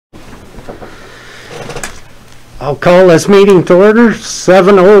I'll call this meeting to order,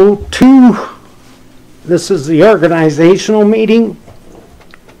 7:02. This is the organizational meeting.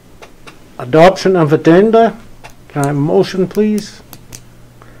 Adoption of agenda. Can I have a motion, please?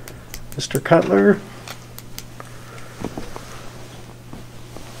 Mr. Cutler.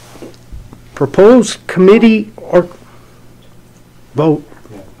 Proposed committee or vote.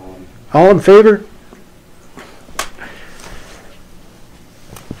 All in favor?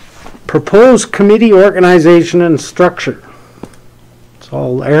 Proposed committee organization and structure. It's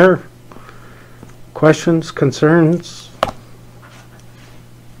all there. Questions, concerns?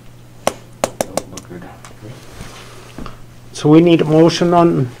 So we need a motion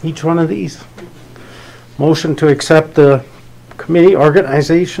on each one of these. Motion to accept the committee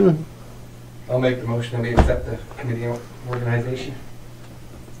organization. I'll make the motion that we accept the committee organization.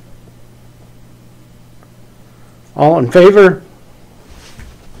 All in favor?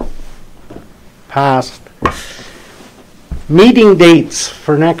 Passed. Meeting dates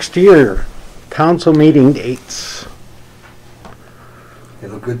for next year. Council meeting dates. They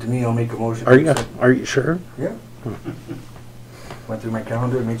look good to me. I'll make a motion. Are you sure? Yeah. Went through my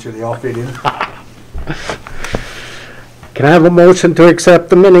calendar and made sure they all fit in. Can I have a motion to accept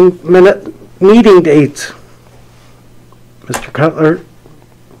the meeting dates? Mr. Cutler?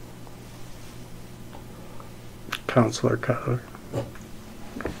 Councillor Cutler.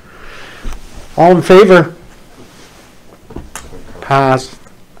 All in favor? Passed.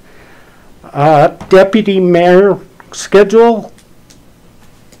 Deputy mayor schedule?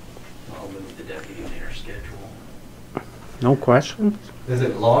 I'll move the deputy mayor schedule. No questions? Is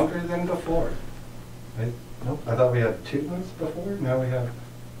it longer than before? Nope, I thought we had 2 months before, now we have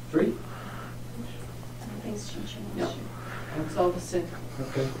 3? Things changing. No, it's all the same.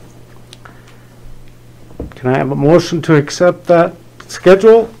 Okay. Can I have a motion to accept that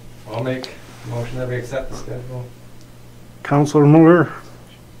schedule? I'll make a motion that we accept the schedule. Councillor Moore,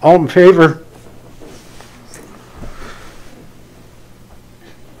 all in favor?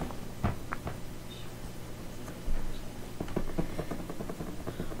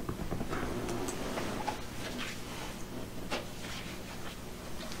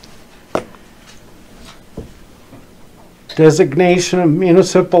 Designation of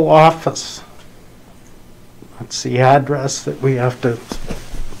municipal office. That's the address that we have to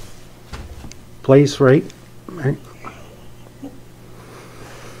place, right?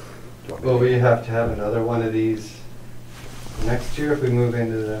 Will we have to have another one of these next year if we move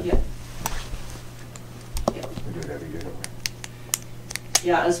into the... Yeah. We do it every year, don't we?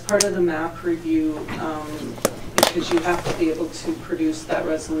 Yeah, as part of the map review, because you have to be able to produce that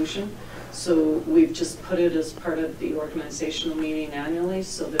resolution. So we've just put it as part of the organizational meeting annually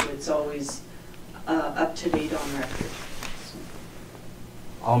so that it's always up to date on record.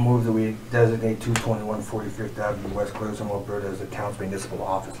 I'll move that we designate 221 45th Avenue, West Clearsome, Alberta as the town's municipal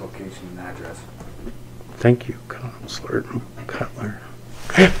office location and address. Thank you, Councillor Cutler.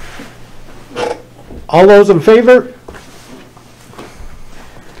 All those in favor?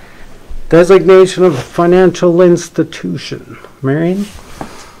 Designation of financial institution. Marion?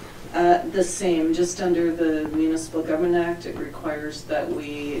 The same, just under the Municipal Government Act, it requires that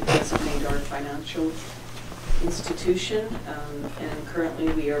we designate our financial institution, and currently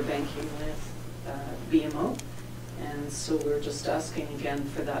we are banking with BMO, and so we're just asking again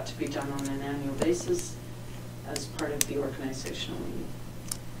for that to be done on an annual basis as part of the organizational meeting.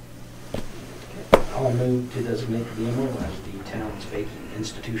 I'll move to designate BMO as the town's banking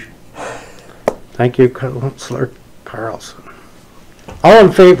institution. Thank you, Councillor Carlson. All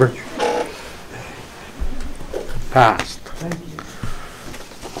in favor? Passed. Thank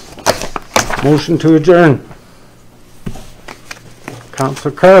you. Motion to adjourn.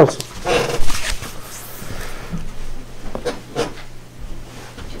 Councillor Carlson.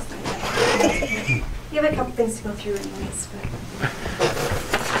 You have a couple things to go through anyways, but.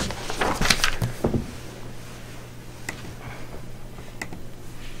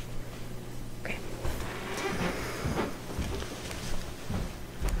 Okay.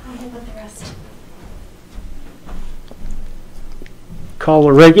 I'll hold with the rest. Call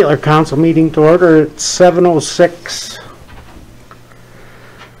the regular council meeting to order at 7:06.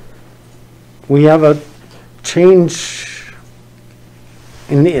 We have a change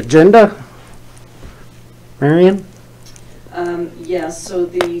in the agenda. Marion? Yes, so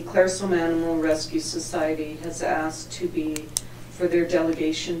the Claresholm Animal Rescue Society has asked for their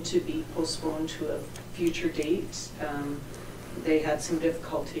delegation to be postponed to a future date. They had some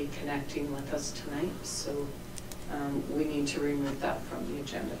difficulty connecting with us tonight, so we need to remove that from the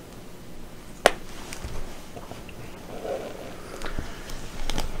agenda.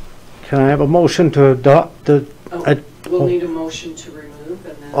 Can I have a motion to adopt the I- We'll need a motion to remove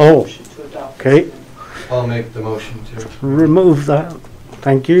and then a Oh, motion to adopt. okay. I'll make the motion to. Remove that.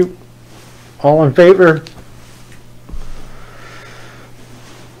 Thank you. All in favor?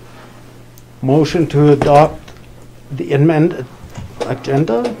 Motion to adopt the amended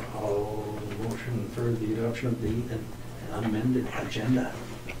agenda? I'll motion for the adoption of the amended agenda.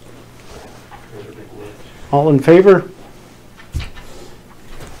 Those are big words. All in favor?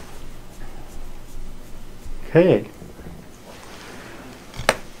 Okay.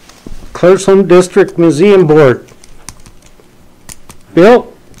 Claresholm District Museum Board.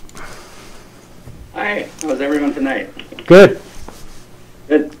 Bill? Hi, how's everyone tonight? Good.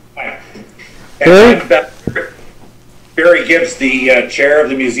 Good. Barry? Barry Gibbs, the chair of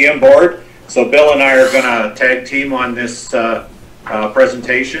the museum board. So Bill and I are going to tag team on this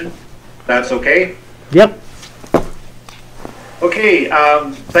presentation. That's okay? Yep. Okay,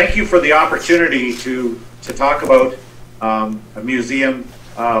 thank you for the opportunity to talk about a museum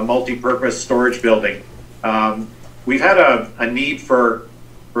multi-purpose storage building. We've had a need for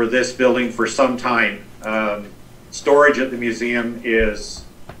this building for some time. Storage at the museum is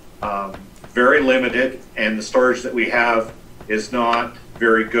very limited, and the storage that we have is not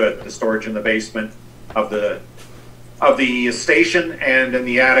very good. The storage in the basement of the station and in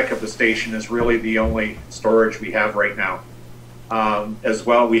the attic of the station is really the only storage we have right now. As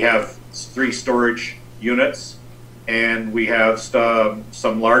well, we have 3 storage units, and we have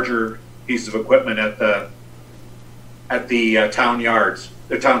some larger pieces of equipment at the town yards,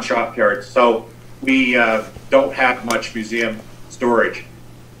 the town shop yards. So we don't have much museum storage.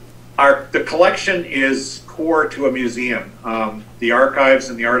 The collection is core to a museum. The archives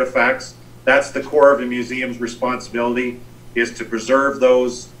and the artifacts, that's the core of the museum's responsibility, is to preserve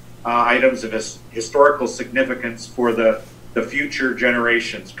those items of historical significance for the future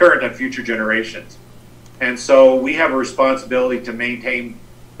generations, current and future generations. And so we have a responsibility to maintain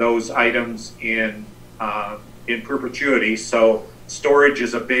those items in perpetuity. So storage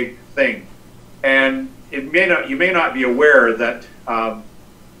is a big thing. And you may not be aware that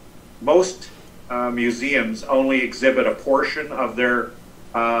most museums only exhibit a portion of their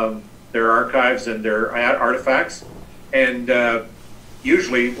archives and their artifacts, and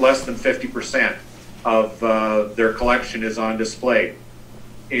usually less than 50% of their collection is on display.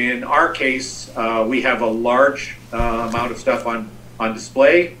 In our case, we have a large amount of stuff on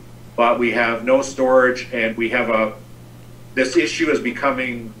display, but we have no storage, and we have this issue is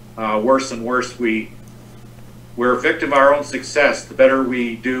becoming worse and worse. We're a victim of our own success. The better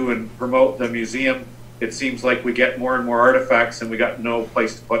we do and promote the museum, it seems like we get more and more artifacts and we got no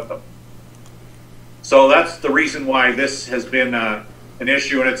place to put them. So that's the reason why this has been an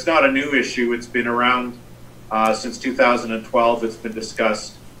issue, and it's not a new issue. It's been around since 2012. It's been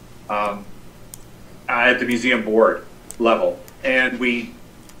discussed at the museum board level, and we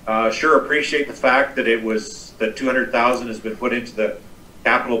sure appreciate the fact that that $200,000 has been put into the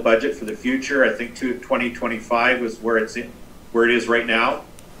capital budget for the future. I think 2025 was where it is right now.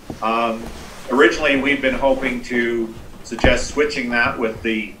 Originally, we've been hoping to suggest switching that with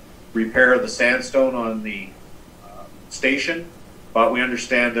the repair of the sandstone on the station, but we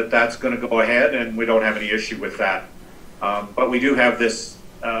understand that that's going to go ahead, and we don't have any issue with that. But we do have this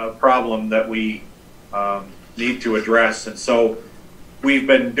problem that we need to address, and so we've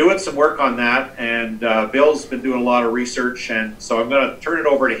been doing some work on that, and Bill's been doing a lot of research, and so I'm going to turn it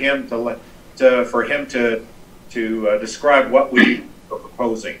over to him for him to describe what we are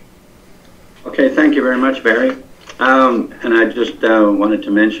proposing. Okay, thank you very much, Barry. And I just wanted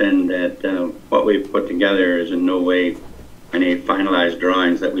to mention that what we've put together is in no way any finalized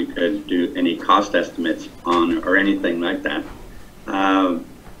drawings that we could do any cost estimates on or anything like that.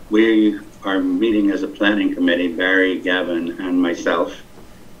 We are meeting as a planning committee, Barry, Gavin, and myself,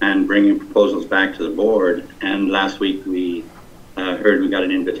 and bringing proposals back to the board. And last week we heard we got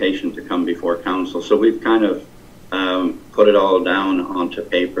an invitation to come before council. So we've kind of put it all down onto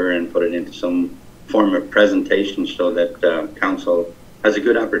paper and put it into some form of presentation so that council has a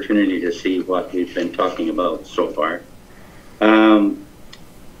good opportunity to see what we've been talking about so far.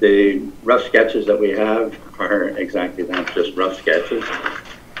 The rough sketches that we have are exactly that, just rough sketches.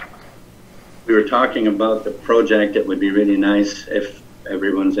 We were talking about the project. It would be really nice if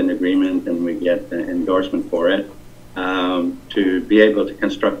everyone's in agreement and we get the endorsement for it, to be able to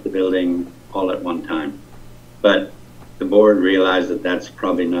construct the building all at one time. But the board realized that that's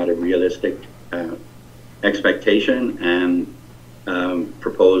probably not a realistic expectation, and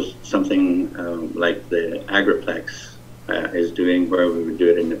proposed something like the Agriplex is doing, where we would do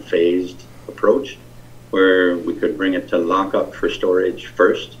it in a phased approach, where we could bring it to lockup for storage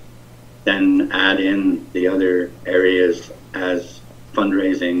first, then add in the other areas as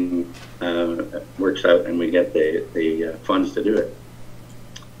fundraising works out and we get the funds to do it.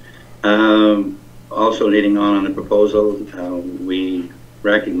 Also leading on the proposal, we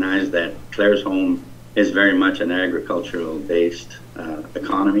recognize that Claresholm is very much an agricultural based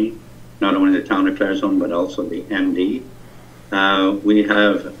economy, not only the town of Claresholm but also the MD. We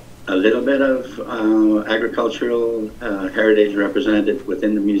have a little bit of agricultural heritage represented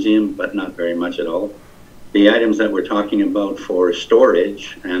within the museum, but not very much at all. The items that we're talking about for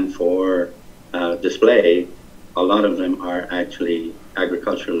storage and for display, a lot of them are actually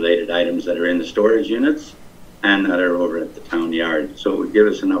agricultural related items that are in the storage units and that are over at the town yard. So it would give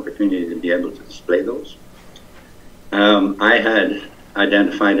us an opportunity to be able to display those. I had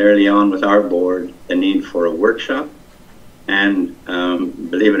identified early on with our board the need for a workshop, and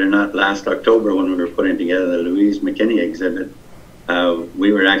believe it or not, last October when we were putting together the Louise McKinney exhibit,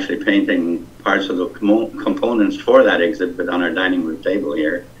 we were actually painting parts of the components for that exhibit on our dining room table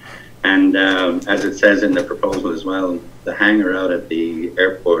here. And as it says in the proposal as well, the hangar out at the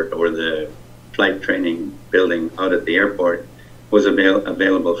airport, or the flight training building out at the airport, was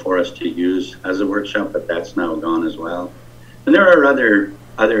available for us to use as a workshop, but that's now gone as well. And there are other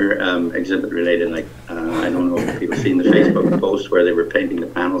exhibit related, like I don't know if people seen the Facebook post where they were painting the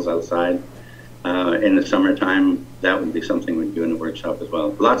panels outside in the summertime. That would be something we'd do in the workshop as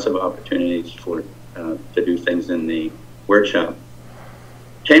well. Lots of opportunities for to do things in the workshop.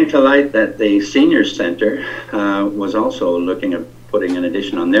 Came to light that the senior center was also looking at putting an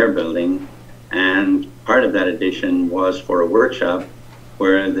addition on their building, and part of that addition was for a workshop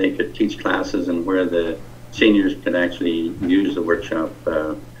where they could teach classes and where the seniors could actually use the workshop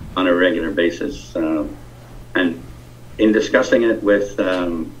on a regular basis. And in discussing it with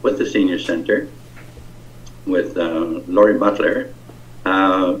the senior center, with Laurie Butler,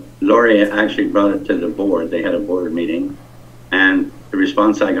 Laurie actually brought it to the board. They had a board meeting, and the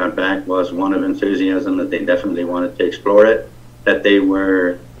response I got back was one of enthusiasm that they definitely wanted to explore it, that they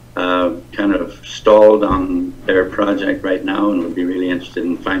were kind of stalled on their project right now and would be really interested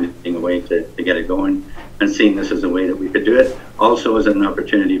in finding a way to get it going, and seeing this as a way that we could do it. Also as an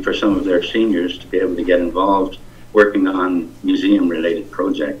opportunity for some of their seniors to be able to get involved working on museum related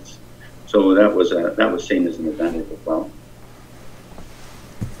projects. So that was seen as an advantage as well.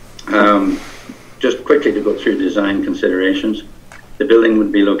 Just quickly to go through design considerations. The building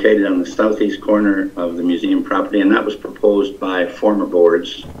would be located on the southeast corner of the museum property, and that was proposed by former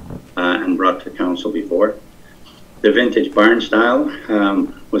boards and brought to council before. The vintage barn style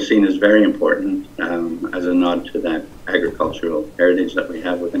was seen as very important as a nod to that agricultural heritage that we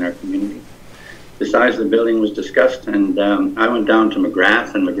have within our community. The size of the building was discussed, and I went down to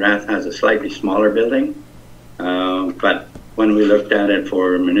McGrath, and McGrath has a slightly smaller building, but when we looked at it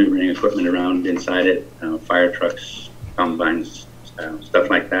for maneuvering equipment around inside it, fire trucks, combines, stuff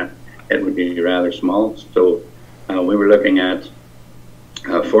like that, it would be rather small. So we were looking at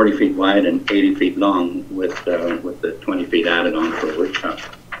 40 feet wide and 80 feet long with the 20 feet added on for a workshop.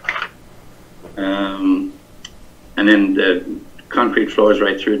 And then the concrete floors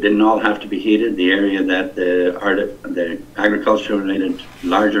right through didn't all have to be heated. The area that the agricultural related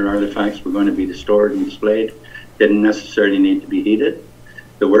larger artifacts were going to be stored and displayed didn't necessarily need to be heated.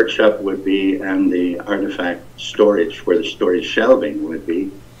 The workshop would be, and the artifact storage, where the storage shelving would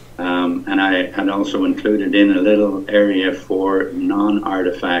be. And I had also included in a little area for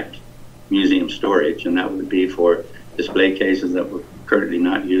non-artifact museum storage, and that would be for display cases that we're currently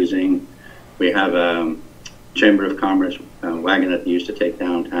not using. We have a Chamber of Commerce wagon that they used to take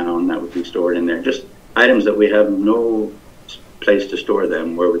downtown that would be stored in there. Just items that we have no place to store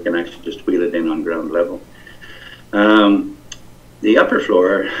them, where we can actually just wheel it in on ground level. The upper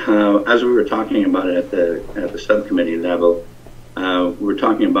floor, as we were talking about it at the subcommittee level, we were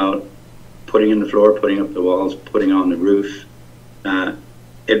talking about putting in the floor, putting up the walls, putting on the roof.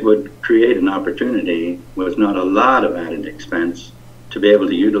 It would create an opportunity with not a lot of added expense to be able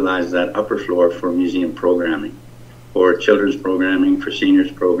to utilize that upper floor for museum programming, for children's programming, for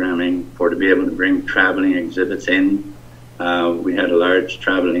seniors programming, to be able to bring traveling exhibits in. We had a large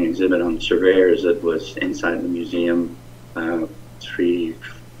traveling exhibit on surveyors that was inside the museum 3-4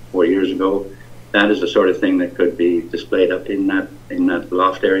 years ago. That is the sort of thing that could be displayed up in that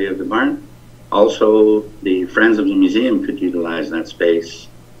loft area of the barn. Also, the Friends of the Museum could utilize that space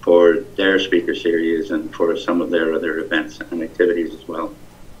for their speaker series and for some of their other events and activities as well.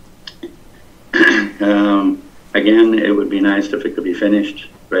 Again, it would be nice if it could be finished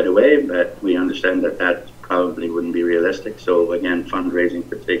right away, but we understand that that probably wouldn't be realistic. So again, fundraising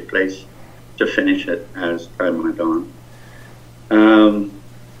could take place to finish it as time went on.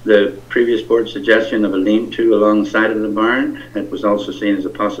 the previous board suggestion of a lean-to alongside of the barn, it was also seen as a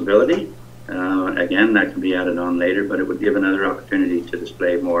possibility. Again, that can be added on later, but it would give another opportunity to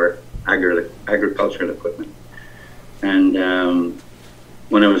display more agricultural equipment. And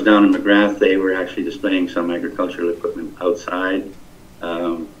when I was down in McGrath, they were actually displaying some agricultural equipment outside.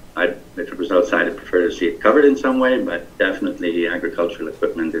 If it was outside, I'd prefer to see it covered in some way, but definitely agricultural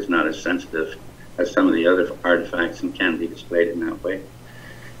equipment is not as sensitive as some of the other artifacts and can be displayed in that way.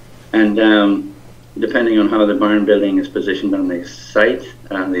 And depending on how the barn building is positioned on the site,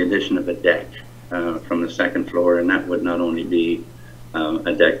 the addition of a deck from the second floor, and that would not only be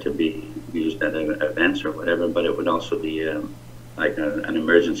a deck to be used at events or whatever, but it would also be like an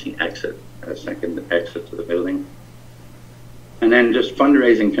emergency exit, a second exit to the building. And then just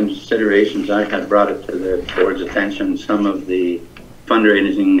fundraising considerations, I had brought it to the board's attention, some of the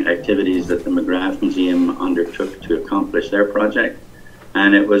fundraising activities that the McGrath Museum undertook to accomplish their project.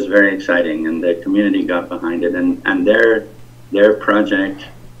 And it was very exciting, and the community got behind it, and their project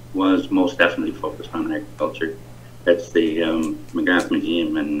was most definitely focused on agriculture. It's the McGrath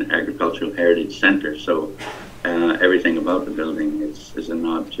Museum and Agricultural Heritage Center, so everything about the building is a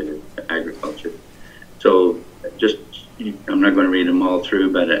nod to agriculture. So just, I'm not going to read them all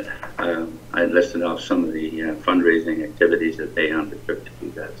through, but I listed off some of the fundraising activities that they undertook to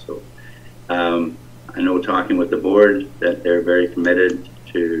do that. So I know, talking with the board, that they're very committed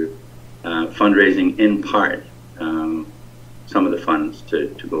to fundraising in part some of the funds to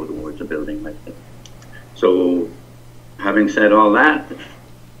go towards a building like this. So having said all that, if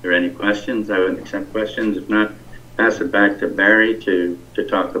there are any questions, I would accept questions. If not, pass it back to Barry to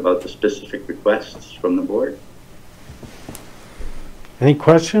talk about the specific requests from the board. Any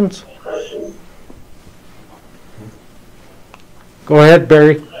questions? Go ahead,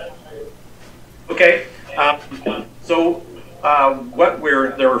 Barry. Okay,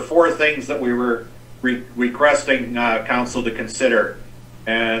 there were four things that we were requesting council to consider,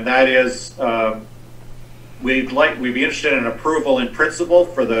 and that is we'd be interested in approval in principle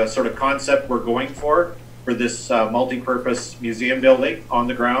for the sort of concept we're going for this multi-purpose museum building on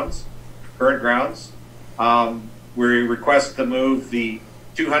the current grounds. We request to move the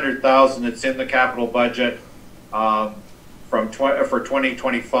 $200,000 that's in the capital budget for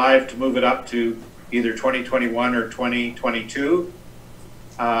 2025 to move it up to either 2021 or 2022,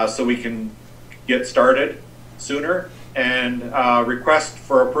 so we can get started sooner, and request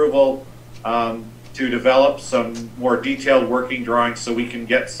for approval to develop some more detailed working drawings so we can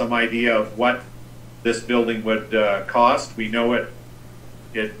get some idea of what this building would cost. We know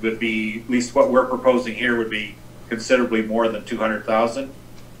it would be, at least what we're proposing here, would be considerably more than $200,000,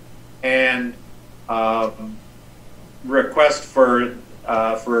 and request for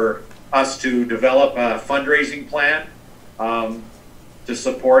us to develop a fundraising plan to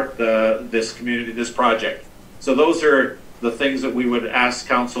support this project. So those are the things that we would ask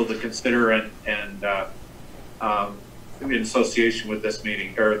council to consider and in association with this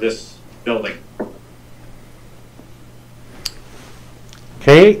meeting or this building.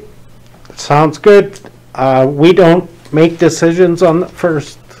 Okay, sounds good. We don't make decisions on the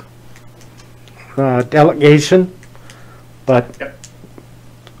first delegation, but Yep.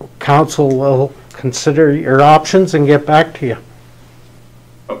 council will consider your options and get back to you.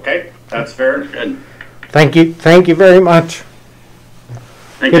 Okay, that's fair. Good. Thank you very much.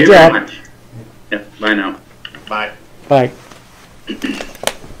 Thank Good you job. very much. Yeah, bye now. Bye. Bye. Can you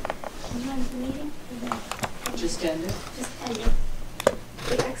end the meeting? Or no? Just end it. Just end it.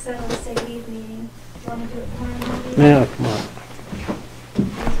 The exit will say leave meeting. Do you want to do it tomorrow meeting? Yeah, come on.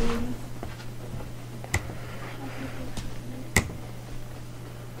 Leave meeting?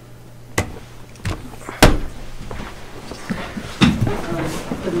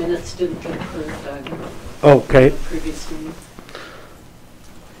 The minutes didn't get approved either, Okay, previous meeting.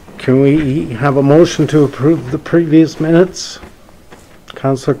 can we have a motion to approve the previous minutes?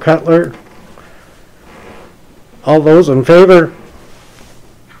 Councillor Cutler? All those in favor?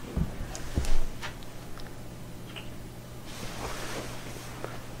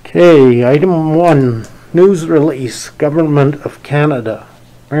 Okay, item 1, news release, Government of Canada.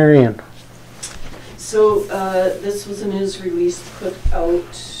 Marion. So this was a news release put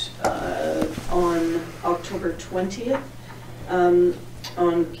out on October 20th.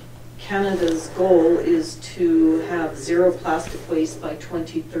 On Canada's goal is to have zero plastic waste by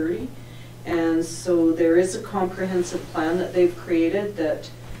 2030. And so there is a comprehensive plan that they've created that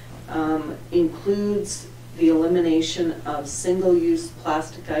includes the elimination of single-use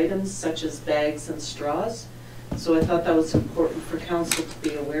plastic items such as bags and straws. So I thought that was important for council to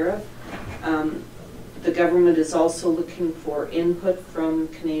be aware of. The government is also looking for input from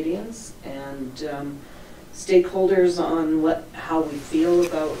Canadians and stakeholders on how we feel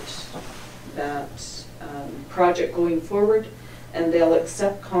about that project going forward, and they'll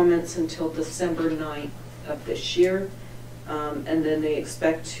accept comments until December 9th of this year, and then they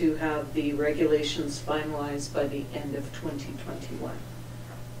expect to have the regulations finalized by the end of 2021.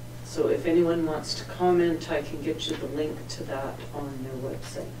 So if anyone wants to comment, I can get you the link to that on their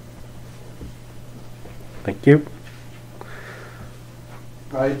website. Thank you.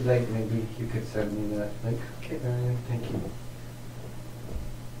 I'd like maybe you could send me that link. Okay. Marion, thank you.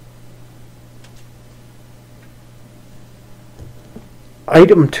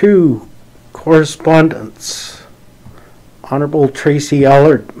 Item 2, correspondence. Honorable Tracy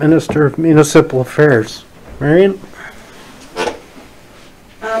Allard, Minister of Municipal Affairs. Marion?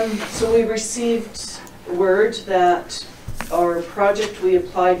 So we received word that our project we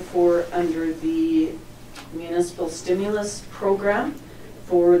applied for under the municipal stimulus program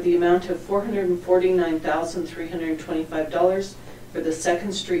for the amount of $449,325 for the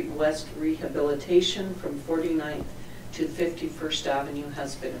 2nd Street West rehabilitation from 49th to 51st Avenue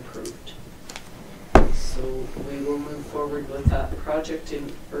has been approved. So we will move forward with that project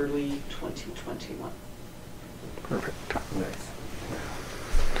in early 2021. Perfect. Nice.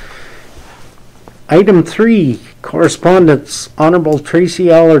 Item 3, correspondence. Honorable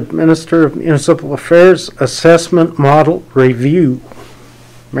Tracy Allard, Minister of Municipal Affairs, assessment model review.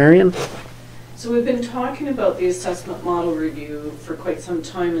 Marion? So we've been talking about the assessment model review for quite some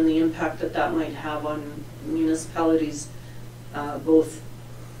time and the impact that that might have on municipalities, both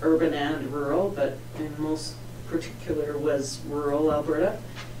urban and rural, but in most particular was rural Alberta,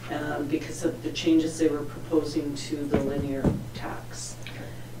 because of the changes they were proposing to the linear tax.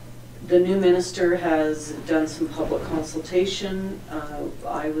 The new minister has done some public consultation.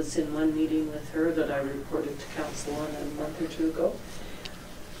 I was in one meeting with her that I reported to council on a month or two ago.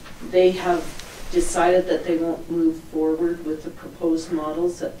 They have decided that they won't move forward with the proposed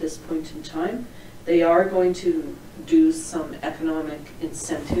models at this point in time. They are going to do some economic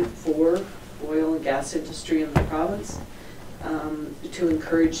incentive for oil and gas industry in the province to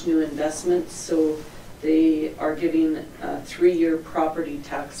encourage new investments. So they are giving a 3-year property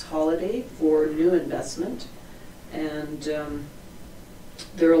tax holiday for new investment, and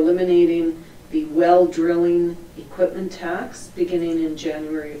they're eliminating the well drilling equipment tax beginning in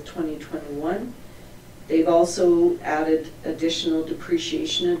January of 2021. They've also added additional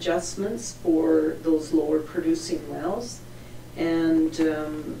depreciation adjustments for those lower producing wells, and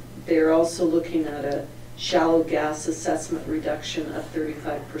they're also looking at a shallow gas assessment reduction of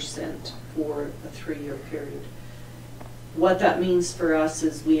 35% for a 3-year period. What that means for us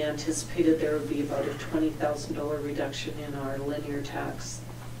is we anticipated there would be about a $20,000 reduction in our linear tax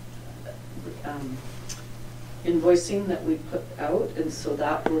invoicing that we put out, and so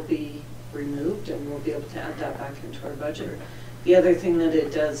that will be removed and we'll be able to add that back into our budget. The other thing that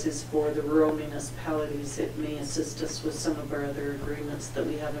it does is for the rural municipalities, it may assist us with some of our other agreements that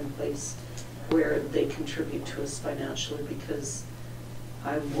we have in place where they contribute to us financially, because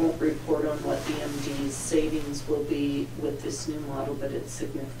I won't report on what the MD's savings will be with this new model, but it's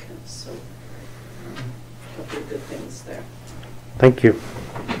significant, so a couple of good things there. Thank you.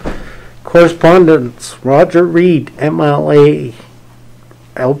 Correspondence. Roger Reed, MLA,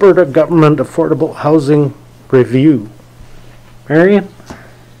 Alberta Government Affordable Housing Review. Marion?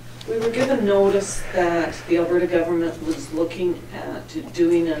 We were given notice that the Alberta government was looking at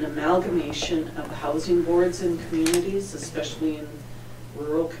doing an amalgamation of housing boards in communities, especially in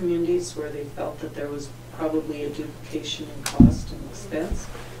rural communities where they felt that there was probably a duplication in cost and expense.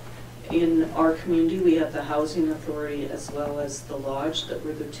 In our community, we have the Housing Authority as well as the Lodge that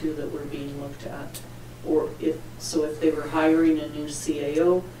were the two that were being looked at. Or if they were hiring a new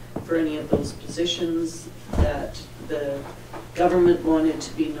CAO for any of those positions, that the government wanted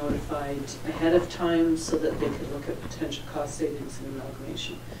to be notified ahead of time so that they could look at potential cost savings and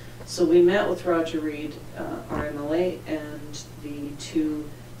amalgamation. So we met with Roger Reed, our MLA, and the two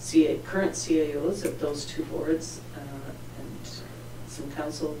current CAOs of those two boards, and some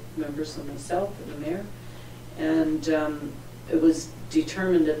council members and myself and the mayor. And it was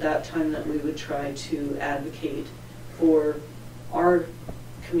determined at that time that we would try to advocate for our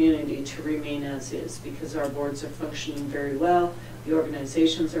community to remain as is, because our boards are functioning very well, the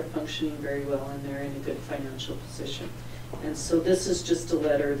organizations are functioning very well, and they're in a good financial position. And so this is just a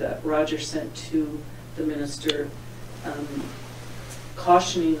letter that Roger sent to the minister,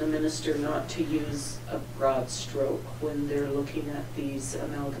 cautioning the minister not to use a broad stroke when they're looking at these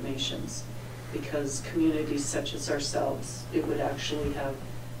amalgamations, because communities such as ourselves, it would actually have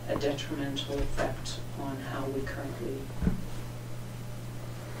a detrimental effect on how we currently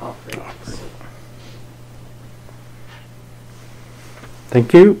operate. So,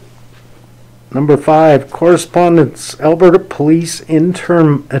 Thank you. Number 5, correspondence, Alberta Police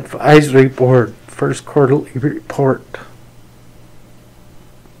Interim Advisory Board, first quarterly report.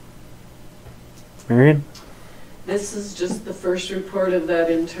 Marion? this is just the first report of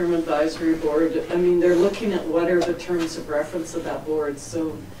that interim advisory board. I mean, they're looking at what are the terms of reference of that board,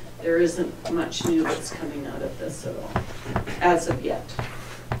 so there isn't much new that's coming out of this at all, as of yet.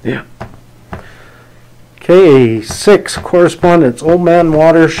 Yeah. Okay, 6, correspondence, Old Man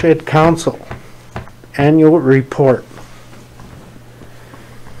Watershed Council, annual report.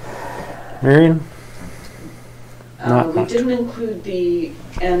 Marion? Not We much. didn't include the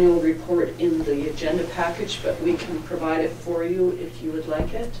annual report in the agenda package, but we can provide it for you if you would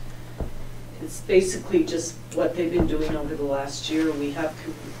like it. It's basically just what they've been doing over the last year. We have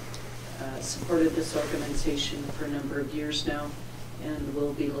supported this organization for a number of years now, and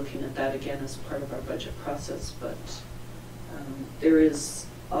we'll be looking at that again as part of our budget process. But there is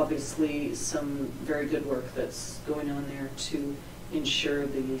obviously some very good work that's going on there to ensure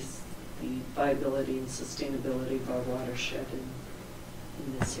the viability and sustainability of our watershed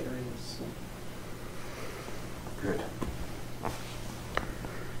in this area. So. Good.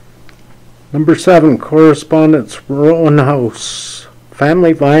 Number 7, correspondence, Rowan House,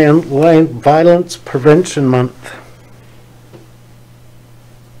 Family Violence Prevention Month.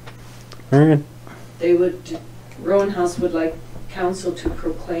 Marion? Rowan House would like council to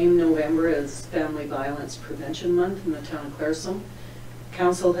proclaim November as Family Violence Prevention Month in the town of Claresholm.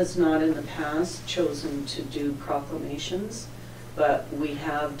 Council has not in the past chosen to do proclamations, but we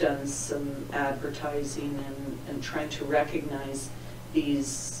have done some advertising and trying to recognize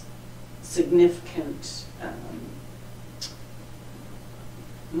these significant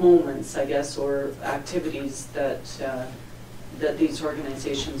moments, I guess, or activities that these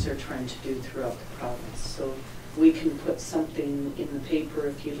organizations are trying to do throughout the province. So we can put something in the paper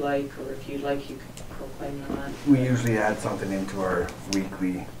if you'd like, or if you'd like, you could proclaim the month. We usually add something into our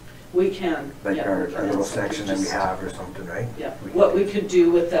weekly, We can. like yeah, our we can little add something section that we just- have or something, right? Yeah, We what can- we could do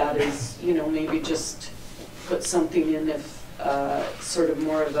with that is, maybe just put something in if, sort of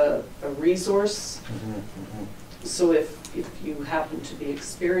more of a resource. Mhm, mhm. So if you happen to be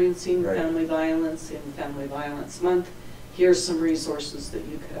experiencing Right. family violence in Family Violence Month, here's some resources that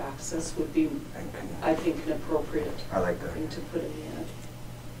you could access would be, And can- I think, an appropriate I like that. thing to put in the ad.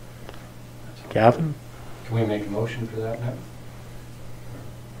 Gavin? Can we make a motion for that now?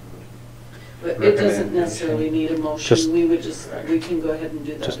 But it doesn't Recommendation. necessarily need a Just- motion, we can go ahead and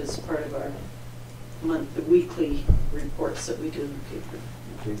do that Just- as part of our the weekly reports that we do in the paper.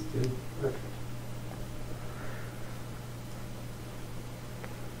 Please do.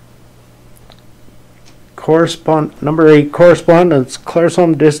 Number 8, correspondence,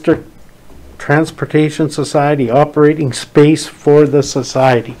 Claresholm District Transportation Society, operating space for the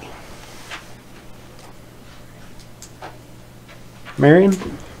society. Marion?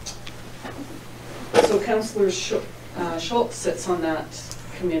 So Councillor Schultz sits on that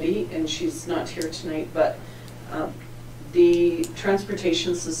committee, and she's not here tonight, but the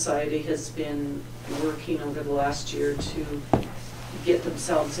Transportation Society has been working over the last year to get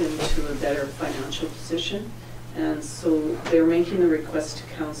themselves into a better financial position. And so they're making the request to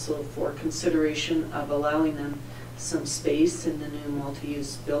council for consideration of allowing them some space in the new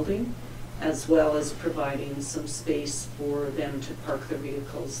multi-use building, as well as providing some space for them to park their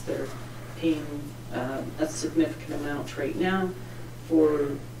vehicles. They're paying a significant amount right now for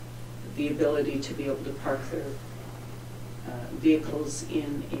the ability to be able to park their vehicles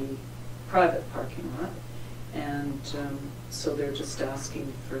in a private parking lot. And so they're just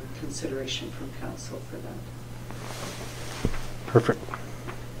asking for consideration from council for that. Perfect.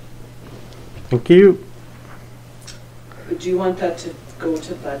 Thank you. Do you want that to go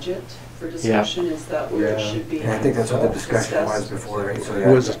to budget for discussion? Is that where it Yeah. should be? Yeah, I think that's what the discussion was discussed? before, right? So,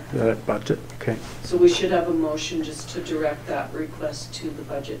 yeah. Was budget? Okay. So we should have a motion just to direct that request to the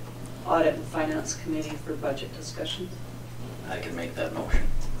Budget Audit and Finance Committee for budget discussions. I can make that motion.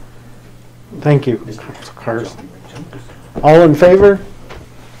 Thank you, Councilor Carson. All in favor?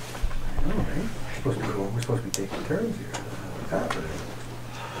 I know, right? We're supposed to be taking turns here. What's happening?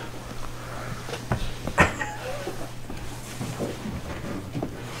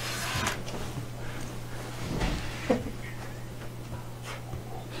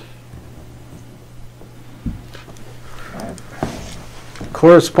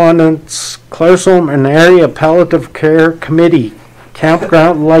 Correspondence, Claresholm and Area Palliative Care Committee,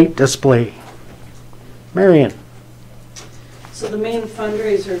 campground light display. Marion? So the main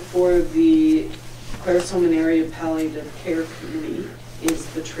fundraiser for the Clarisholmen Area Palliative Care Committee is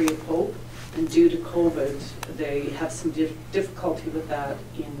the Tree of Hope. And due to COVID, they have some difficulty with that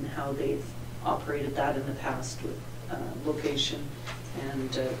in how they've operated that in the past with location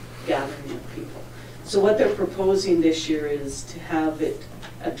and gathering of people. So what they're proposing this year is to have it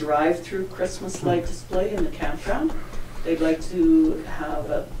a drive-through Christmas light display in the campground. They'd like to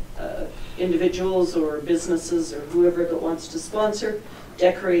have individuals or businesses or whoever that wants to sponsor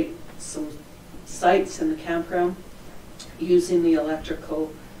decorate some sites in the campground using the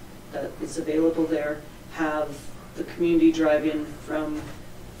electrical that is available there, have the community drive in from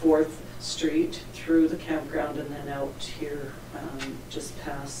 4th Street through the campground and then out here just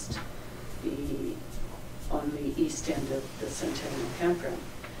past on the east end of the Centennial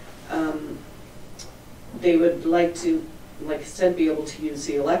Campground. They would like to, like I said, be able to use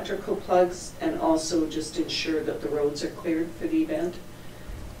the electrical plugs and also just ensure that the roads are cleared for the event.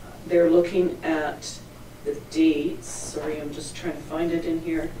 They're looking at the dates, sorry, I'm just trying to find it in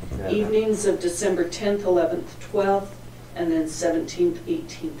here. Yeah. Evenings of December 10th, 11th, 12th, and then 17th,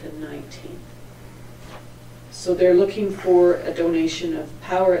 18th, and 19th. So they're looking for a donation of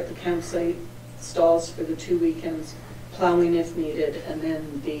power at the campsite, stalls for the 2 weekends, plowing if needed, and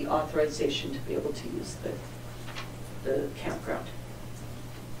then the authorization to be able to use the campground.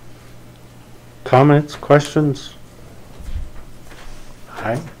 Comments, questions?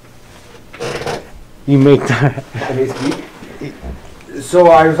 Aye. You make that. I may speak? So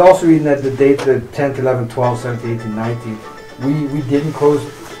I was also reading that the date, the 10th, 11th, 12th, 17th, 18th, 19th, we didn't close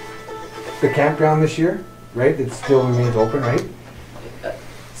the campground this year, right? It still remains open, right?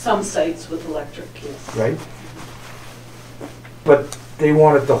 Some sites with electric, yes. Right? But they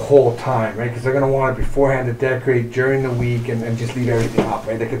want it the whole time, right? Because they're going to want it beforehand to decorate during the week and just leave everything up,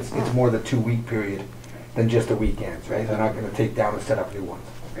 right? Like it's more the 2 week period than just the weekends, right? They're not going to take down and set up new ones.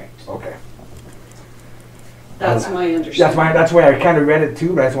 Right. Okay. That's my understanding. That's why I kind of read it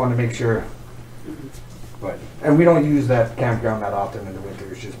too, but I just wanted to make sure. But and we don't use that campground that often in the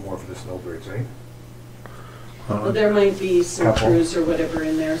winter. It's just more for the snowbirds, right? Well, there might be some Couple. crews or whatever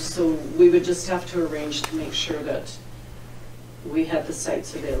in there, so we would just have to arrange to make sure that we had the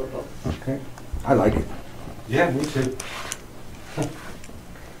sites available. Okay. I like it. Yeah, me too.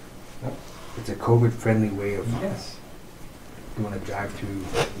 It's a COVID-friendly way of Yes. doing a drive-through.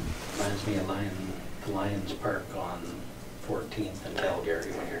 Reminds me of Lions Park on 14th and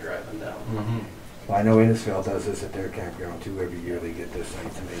Calgary when you're driving down. Mm-hmm. Well, I know Innisfail does this at their campground too. Every year they get their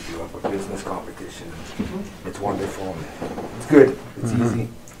sites and they do up a business competition. It's wonderful. And it's good. It's easy.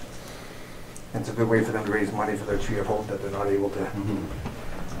 It's a good way for them to raise money for their Tree of Hope that they're not able to.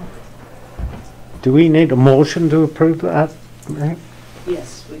 Do we need a motion to approve that? Right?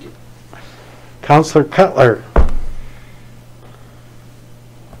 Yes, we do. Councillor Cutler.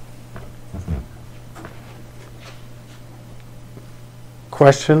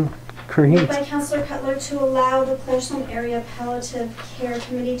 Question, Corinne? Moved by Councillor Cutler to allow the Clarisholmen Area Palliative Care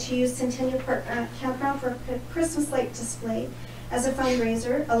Committee to use Centennial Park Campground for a Christmas light display as a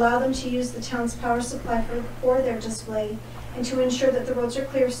fundraiser, allow them to use the town's power supply for their display, and to ensure that the roads are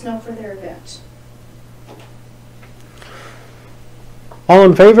clear of snow for their event. All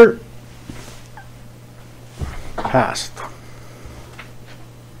in favor? Passed.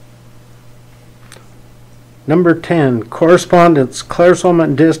 Number 10, correspondence,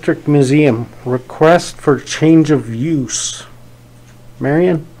 Clarisholmen District Museum, request for change of use.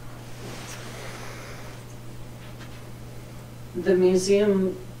 Marion? The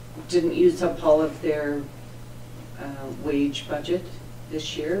museum didn't use up all of their wage budget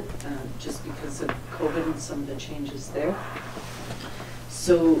this year, just because of COVID and some of the changes there.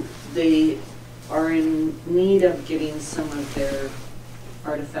 So they are in need of getting some of their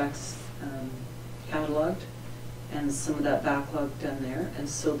artifacts cataloged and some of that backlog done there. And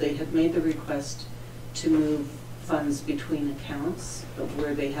so they have made the request to move funds between accounts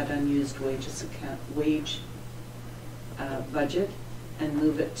where they had unused wages budget and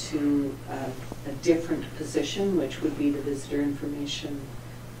move it to a different position, which would be the visitor information,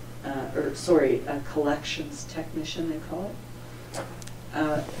 a collections technician, they call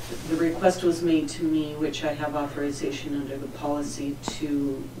it. The request was made to me, which I have authorization under the policy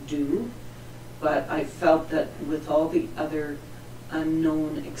to do, but I felt that with all the other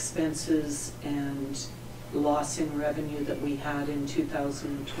unknown expenses and loss in revenue that we had in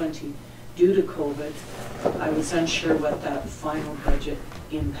 2020 due to COVID, I was unsure what that final budget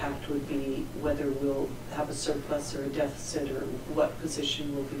impact would be, whether we'll have a surplus or a deficit or what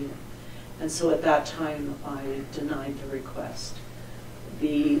position we'll be in. And so at that time, I denied the request.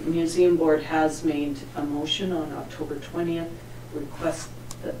 The museum board has made a motion on October 20th request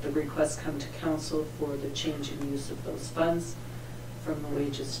that the request come to council for the change in use of those funds from the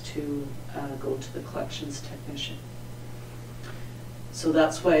wages to go to the collections technician. So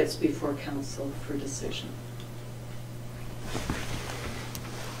that's why it's before council for decision.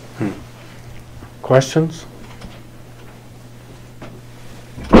 Questions?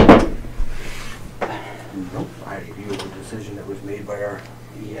 Nope, I review the decision that was made by our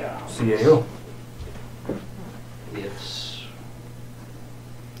Yeah, CAO. it's,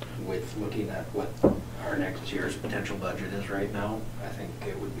 with looking at what our next year's potential budget is right now, I think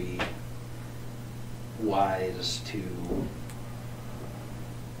it would be wise to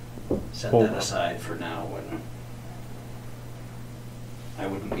set Hold that on. aside for now, and I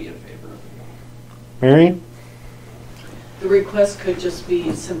wouldn't be in favor of it. Marion? The request could just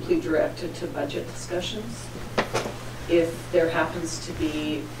be simply directed to budget discussions. If there happens to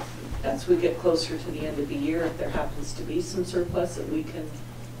be, as we get closer to the end of the year, if there happens to be some surplus that we can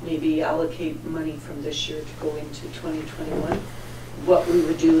maybe allocate money from this year to go into 2021, what we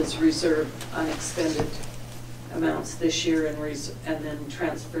would do is reserve unexpended amounts this year and then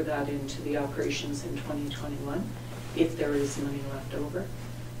transfer that into the operations in 2021, if there is money left over.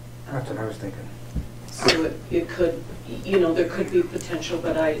 That's what I was thinking. So it could, you know, there could be potential,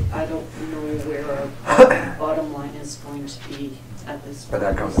 but I don't know where our bottom line is going to be at this point. But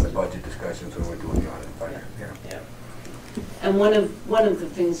that comes to the budget discussions when we're doing the audit and finance, yeah. Yeah. And one of the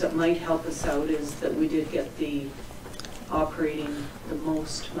things that might help us out is that we did get the operating the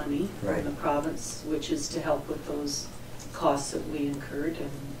most money Right. from the province, which is to help with those costs that we incurred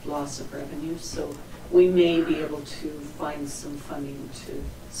and loss of revenue. So we may be able to find some funding to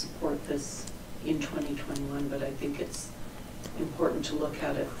support this in 2021, but I think it's important to look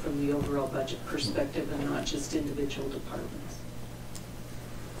at it from the overall budget perspective and not just individual departments.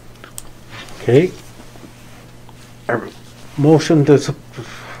 Okay. Motion to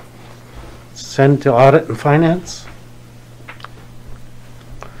send to audit and finance.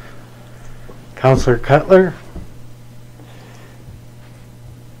 Counselor Cutler.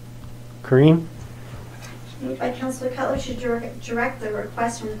 Kareem. Moved by Councillor Cutler to direct the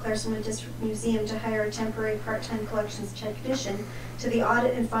request from the Claresholm District Museum to hire a temporary part-time collections technician to the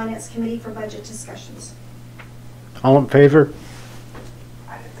Audit and Finance Committee for budget discussions. All in favor?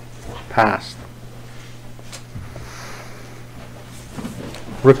 Passed.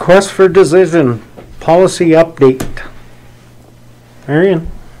 Request for decision, policy update. Marion?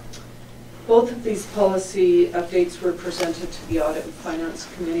 Both of these policy updates were presented to the Audit and Finance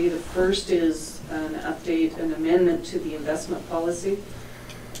Committee. The first is an update, an amendment to the investment policy.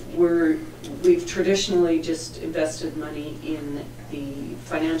 We've traditionally just invested money in the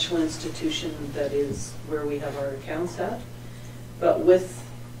financial institution that is where we have our accounts at. But with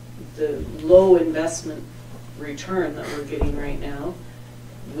the low investment return that we're getting right now,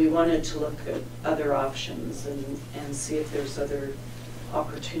 we wanted to look at other options and see if there's other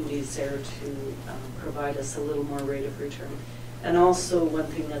opportunities there to provide us a little more rate of return. And also one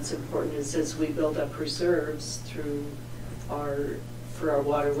thing that's important is as we build up reserves for our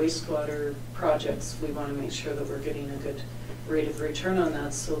water wastewater projects, we want to make sure that we're getting a good rate of return on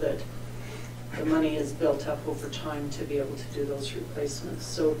that so that the money is built up over time to be able to do those replacements.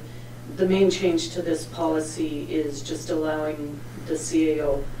 So the main change to this policy is just allowing the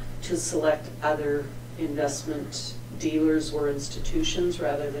CAO to select other investment dealers or institutions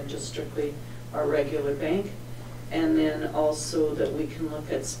rather than just strictly our regular bank. And then also that we can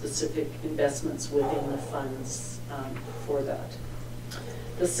look at specific investments within the funds for that.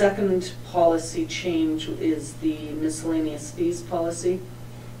 The second policy change is the miscellaneous fees policy.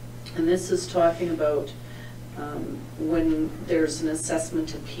 And this is talking about when there's an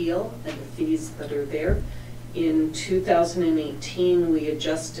assessment appeal and the fees that are there. In 2018, we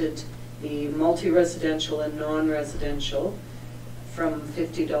adjusted the multi-residential and non-residential from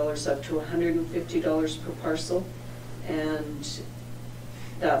 $50 up to $150 per parcel. And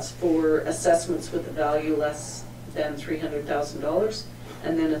that's for assessments with a value less than $300,000.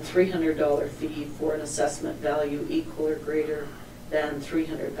 And then a $300 fee for an assessment value equal or greater than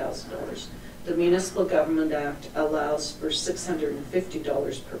 $300,000. The Municipal Government Act allows for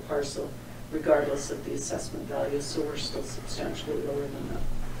 $650 per parcel, regardless of the assessment value, so we're still substantially lower than that.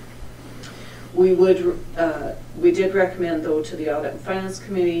 We did recommend, though, to the Audit and Finance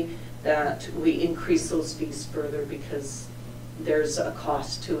Committee that we increase those fees further because there's a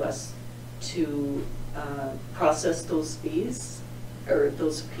cost to us to process those fees or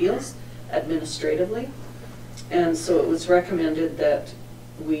those appeals administratively. And so it was recommended that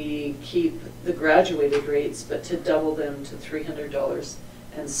we keep the graduated rates, but to double them to $300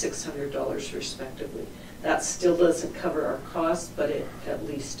 and $600 respectively. That still doesn't cover our costs, but it at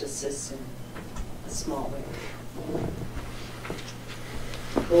least assists in a small way.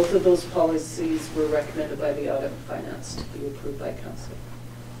 Both of those policies were recommended by the Audit and Finance to be approved by council.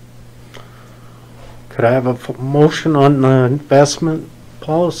 Could I have a motion on the investment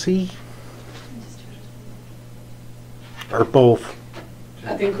policy? Or both?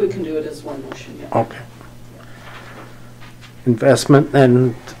 I think we can do it as one motion, yeah. Okay. Investment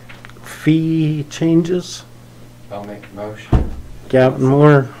and fee changes? I'll make a motion. Gavin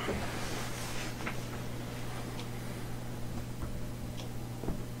Moore.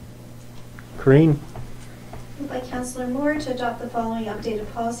 Green. Moved by Councillor Moore to adopt the following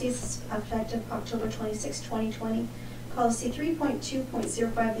updated policies effective October 26, 2020. Policy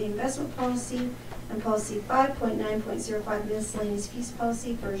 3.2.05, the investment policy, and policy 5.9.05, miscellaneous fees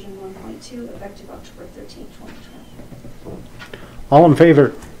policy, version 1.2, effective October 13, 2020. All in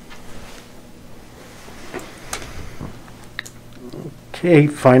favor? Okay,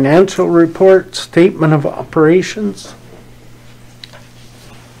 financial report, statement of operations.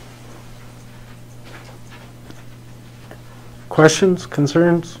 Questions,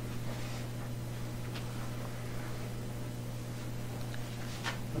 concerns?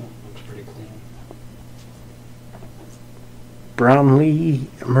 Looks pretty clean. Brownlee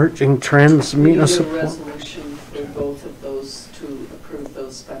Emerging Trends We need a Municipal. resolution for both of those to approve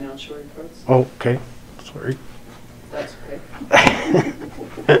those financial reports. Okay, sorry. That's okay.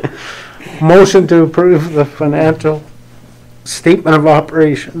 Motion to approve the financial statement of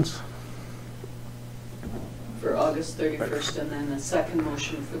operations. For August 31st, and then a second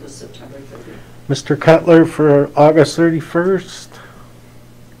motion for the September 30th. Mr. Cutler for August 31st.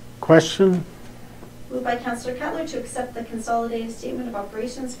 Question? Moved by Councillor Cutler to accept the consolidated statement of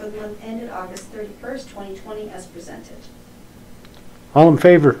operations for the month ended August 31st, 2020 as presented. All in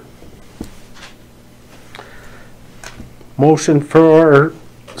favor? Motion for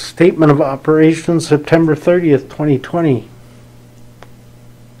statement of operations September 30th, 2020.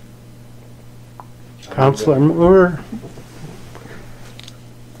 Councillor Moore.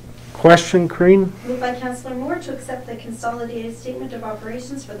 Question, Crean? Moved by Councillor Moore to accept the consolidated statement of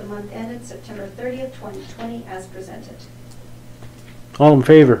operations for the month ended September 30th, 2020 as presented. All in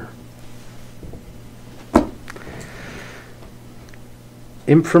favor?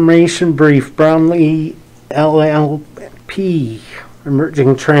 Information brief, Brownlee LLP,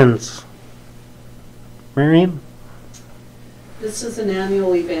 Emerging Trends. Marion? This is an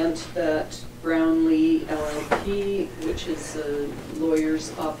annual event that Brownlee LLP, which is a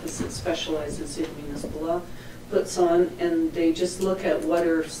lawyer's office that specializes in municipal law, puts on, and they just look at what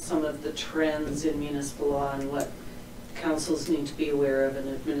are some of the trends in municipal law and what councils need to be aware of and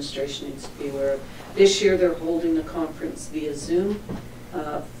administration needs to be aware of. This year they're holding a conference via Zoom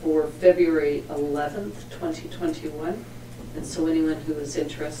for February 11th, 2021. And so anyone who is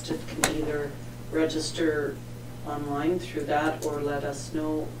interested can either register online through that or let us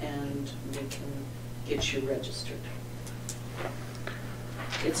know and we can get you registered.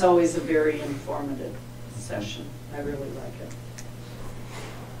 It's always a very informative session. I really like it.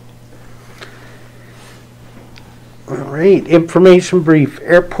 All right, information brief,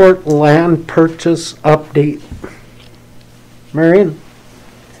 airport land purchase update. Marion?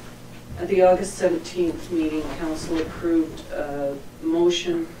 At the August 17th meeting, council approved a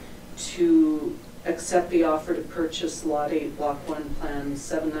motion to accept the offer to purchase Lot 8, Block 1, Plan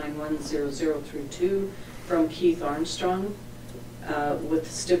 7910032 from Keith Armstrong, with the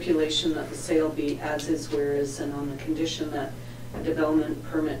stipulation that the sale be as is, where is, and on the condition that a development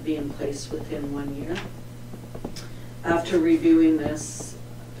permit be in place within 1 year. After reviewing this,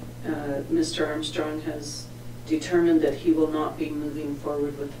 Mr. Armstrong has determined that he will not be moving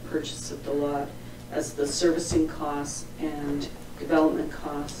forward with the purchase of the lot as the servicing costs and development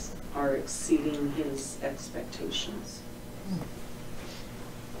costs are exceeding his expectations.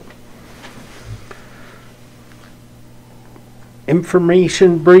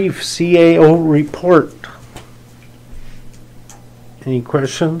 Information brief, CAO report. Any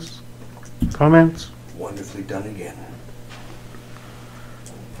questions, comments? Wonderfully done again.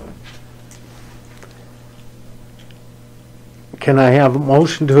 Can I have a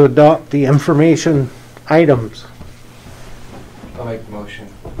motion to adopt the information items? I'll make the motion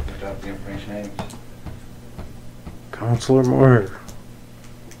to adopt the information items. Councillor Moore.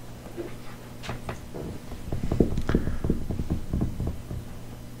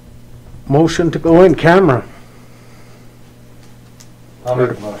 Motion to go in camera. I'll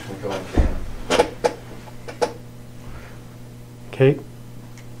make the motion to go in camera. Okay.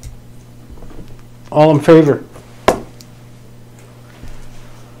 All in favor?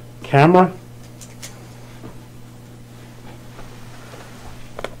 Camera?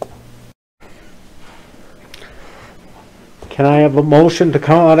 Can I have a motion to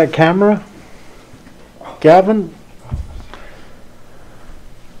come out of camera? Gavin?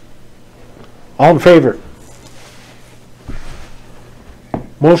 All in favor?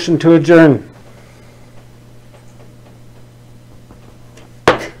 Motion to adjourn.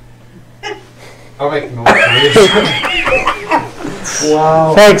 I'll make the motion.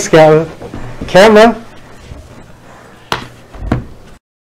 Wow. Thanks, Gavin. Camera?